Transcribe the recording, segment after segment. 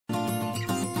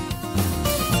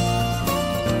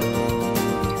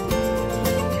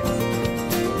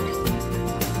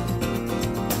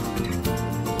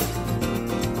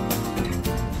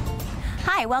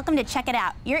welcome to Check It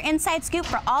Out, your inside scoop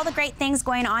for all the great things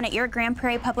going on at your Grand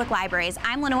Prairie Public Libraries.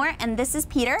 I'm Lenore, and this is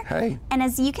Peter. Hey. And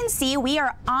as you can see, we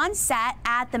are on set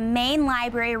at the main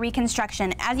library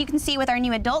reconstruction. As you can see with our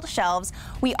new adult shelves,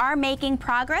 we are making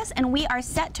progress, and we are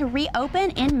set to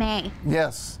reopen in May.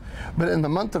 Yes. But in the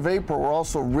month of April, we're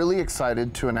also really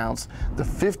excited to announce the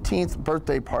 15th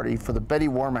birthday party for the Betty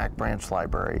Warmack Branch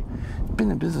Library. It's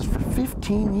been in business for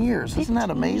 15 years. Isn't that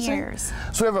amazing? Years.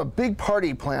 So we have a big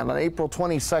party planned on April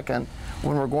 22nd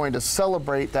when we're going to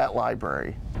celebrate that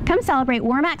library. Come celebrate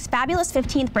Warmack's fabulous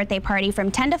 15th birthday party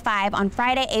from 10 to 5 on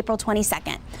Friday, April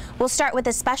 22nd. We'll start with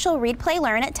a special Read, Play,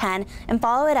 Learn at 10 and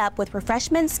follow it up with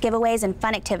refreshments, giveaways, and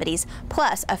fun activities,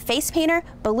 plus a face painter,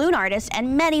 balloon artist,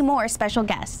 and many more special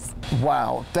guests.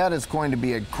 Wow, that is going to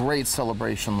be a great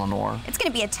celebration, Lenore. It's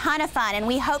going to be a ton of fun, and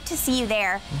we hope to see you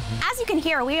there. As you can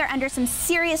hear, we are under some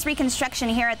serious reconstruction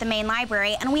here at the main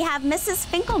library, and we have Mrs.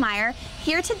 Finkelmeyer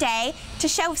here today to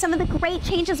show some of the great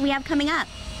changes we have coming up.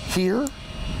 Here?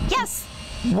 Yes.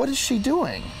 What is she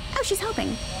doing? Oh, she's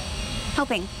helping.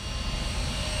 Helping.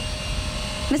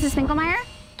 Mrs. Finkelmeyer?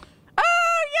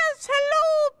 Oh, yes.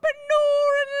 Hello,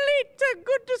 Penor and Lita.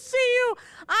 Good to see you.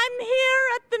 I'm here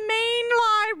at the main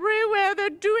library where they're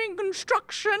doing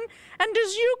construction, and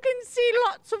as you can see,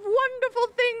 lots of wonderful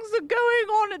things are going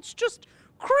on. It's just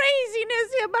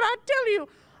craziness here, but I'll tell you,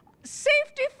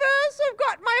 safety first. I've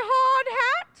got my hard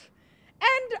hat.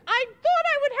 And I thought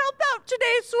I would help out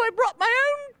today, so I brought my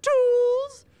own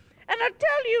tools. And I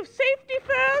tell you, safety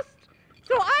first.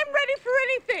 So I'm ready for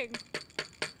anything.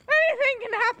 Anything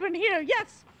can happen here,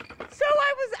 yes. So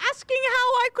I was asking how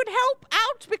I could help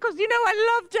out, because, you know,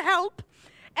 I love to help.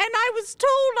 And I was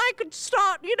told I could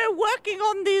start, you know, working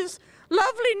on these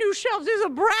lovely new shelves. These are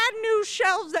brand new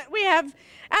shelves that we have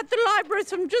at the library.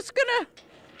 So I'm just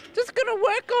gonna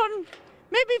work on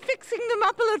maybe fixing them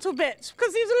up a little bit,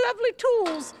 because these are lovely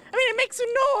tools. I mean, it makes a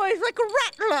noise like a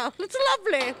rattler. It's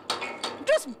lovely.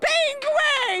 Just bang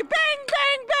away, bang,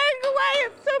 bang, bang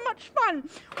away. It's so much fun.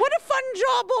 What a fun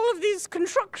job all of these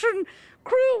construction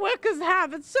crew workers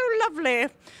have. It's so lovely.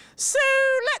 So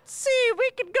let's see,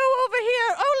 we could go over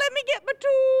here. Oh, let me get my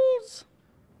tools.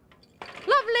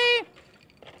 Lovely.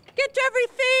 Get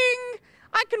everything.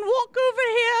 I can walk over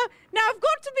here. Now, I've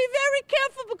got to be very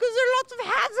careful because there are lots of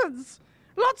hazards.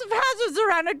 Lots of hazards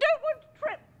around. I don't want to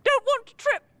trip. Don't want to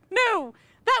trip. No,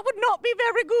 that would not be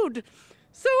very good.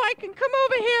 So I can come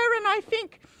over here and I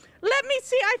think, let me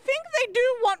see, I think they do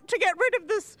want to get rid of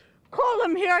this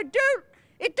column here.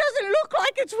 It doesn't look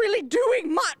like it's really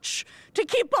doing much to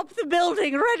keep up the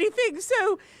building or anything.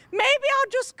 So maybe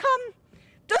I'll just come,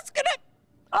 I'm just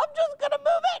gonna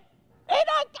move it.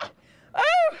 And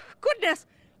oh, goodness.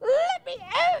 Let me,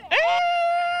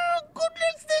 oh,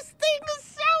 goodness, this thing is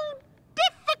so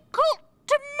difficult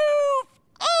to move.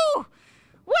 Oh,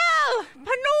 well,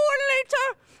 Penor and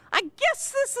Lita, I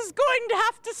guess this is going to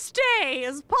have to stay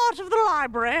as part of the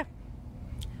library.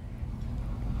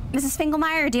 Mrs.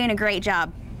 Finkelmeyer, you're doing a great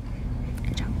job.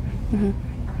 Good job.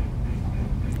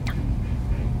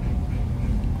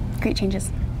 Great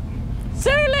changes.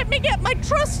 So let me get my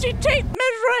trusty tape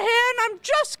measure here, and I'm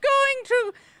just going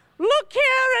to look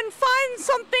here and find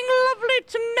something lovely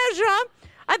to measure.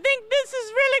 I think this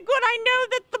is really good. I know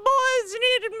that the boys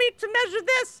needed me to measure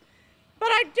this, but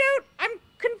I don't. I'm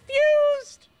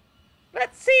confused.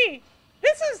 Let's see.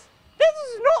 This is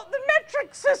not the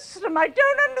metric system. I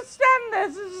don't understand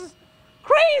this. This is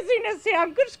craziness here.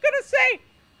 I'm just gonna say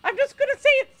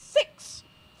it's six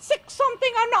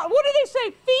something. I'm not. What do they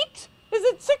say? Feet? Is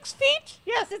it 6 feet?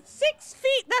 Yes, it's 6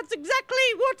 feet. That's exactly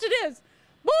what it is.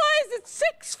 Boys, it's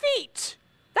 6 feet.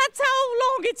 That's how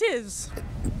long it is.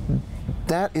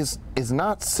 That is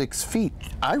not 6 feet.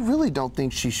 I really don't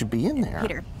think she should be in there.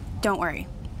 Peter, don't worry.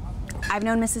 I've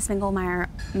known Mrs. Finkelmeyer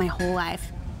my whole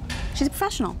life. She's a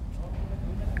professional.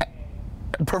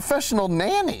 A professional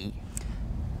nanny?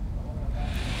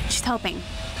 She's helping.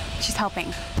 She's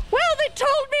helping. Well, they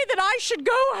told me that I should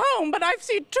go home, but I've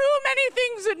seen too many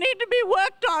things that need to be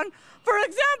worked on. For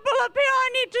example, up here I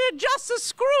need to adjust a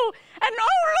screw. And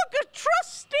oh, look, a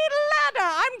trusty ladder.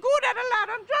 I'm good at a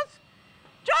ladder. I'm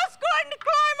just going to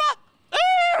climb up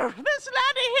this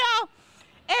ladder here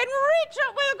and reach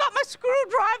up. Well, I've got my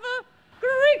screwdriver.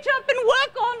 Reach up and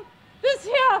work on this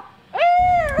here.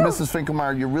 Mrs.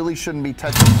 Finkelmeyer, you really shouldn't be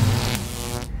touching.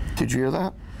 Did you hear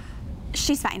that?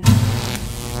 She's fine.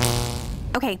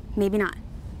 Okay, maybe not.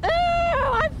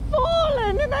 Oh, I've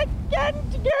fallen and I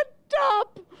can't get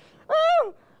up.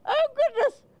 Oh,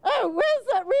 goodness. Oh, where's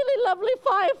that really lovely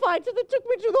firefighter that took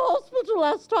me to the hospital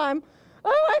last time?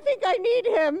 Oh, I think I need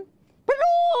him.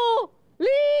 Hello,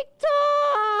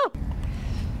 Lita!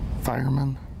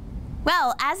 Fireman?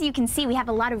 Well, as you can see, we have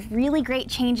a lot of really great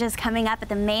changes coming up at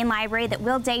the main library that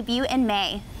will debut in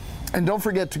May. And don't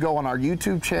forget to go on our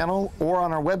YouTube channel or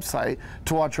on our website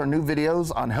to watch our new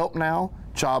videos on Help Now,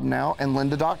 Job Now, and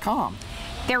lynda.com.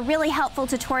 They're really helpful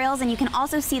tutorials, and you can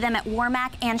also see them at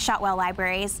Warmack and Shotwell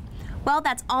libraries. Well,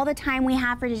 that's all the time we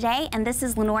have for today, and this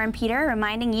is Lenore and Peter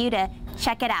reminding you to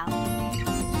check it out.